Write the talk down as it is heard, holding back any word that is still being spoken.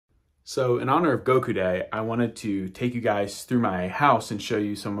So in honor of Goku Day, I wanted to take you guys through my house and show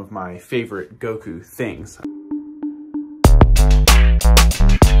you some of my favorite Goku things.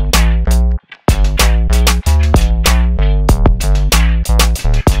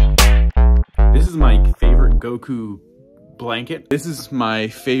 This is my favorite Goku blanket. This is my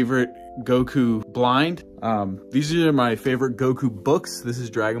favorite Goku blind. These are my favorite Goku books. This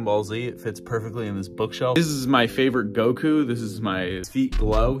is Dragon Ball Z. It fits perfectly in this bookshelf. This is my favorite Goku. This is my feet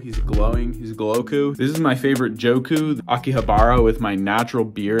glow. He's glowing. He's Gloku. This is my favorite Johku, Akihabara with my natural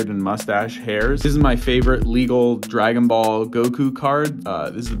beard and mustache hairs. This is my favorite legal Dragon Ball Goku card.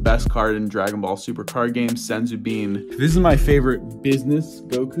 This is the best card in Dragon Ball Super Cardgame, Senzu Bean. This is my favorite business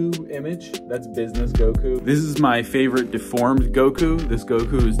Goku image. That's business Goku. This is my favorite deformed Goku.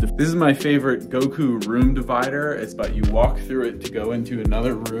 This is my favorite Goku room divider. It's but you walk through it to go into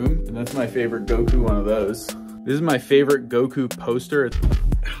another room, and that's my favorite Goku one of those. This is my favorite Goku poster.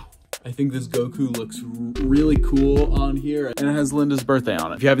 I think this Goku looks really cool on here, and it has Linda's birthday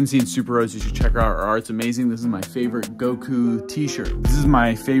on it. If you haven't seen Super Rose, you should check out her art. It's amazing. This is my favorite Goku t-shirt. This is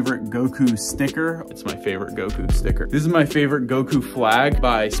my favorite Goku sticker. It's my favorite Goku sticker. This is my favorite Goku flag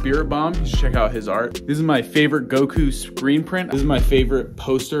by Spirit Bomb. You should check out his art. This is my favorite Goku screen print. This is my favorite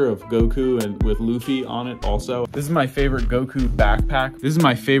poster of Goku and with Luffy on it also. This is my favorite Goku backpack. This is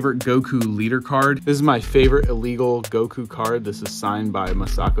my favorite Goku leader card. This is my favorite illegal Goku card. This is signed by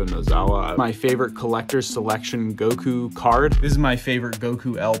Masako Nozawa. My favorite collector's selection Goku card. This is my favorite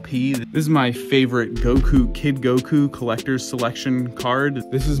Goku LP. This is my favorite Goku Kid Goku collector's selection card.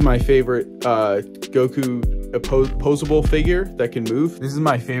 This is my favorite Goku posable figure that can move. This is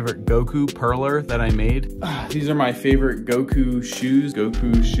my favorite Goku perler that I made. These are my favorite Goku shoes.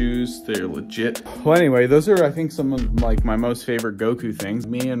 Goku shoes, they're legit. Well, anyway, those are, I think, some of like my most favorite Goku things.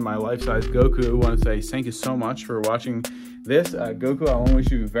 Me and my life-size Goku want to say thank you so much for watching this. Goku, I want to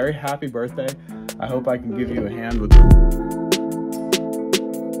wish you a very happy birthday. I hope I can give you a hand with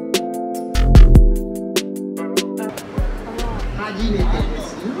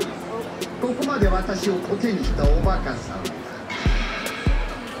ここまで私をコテにしたおバカさん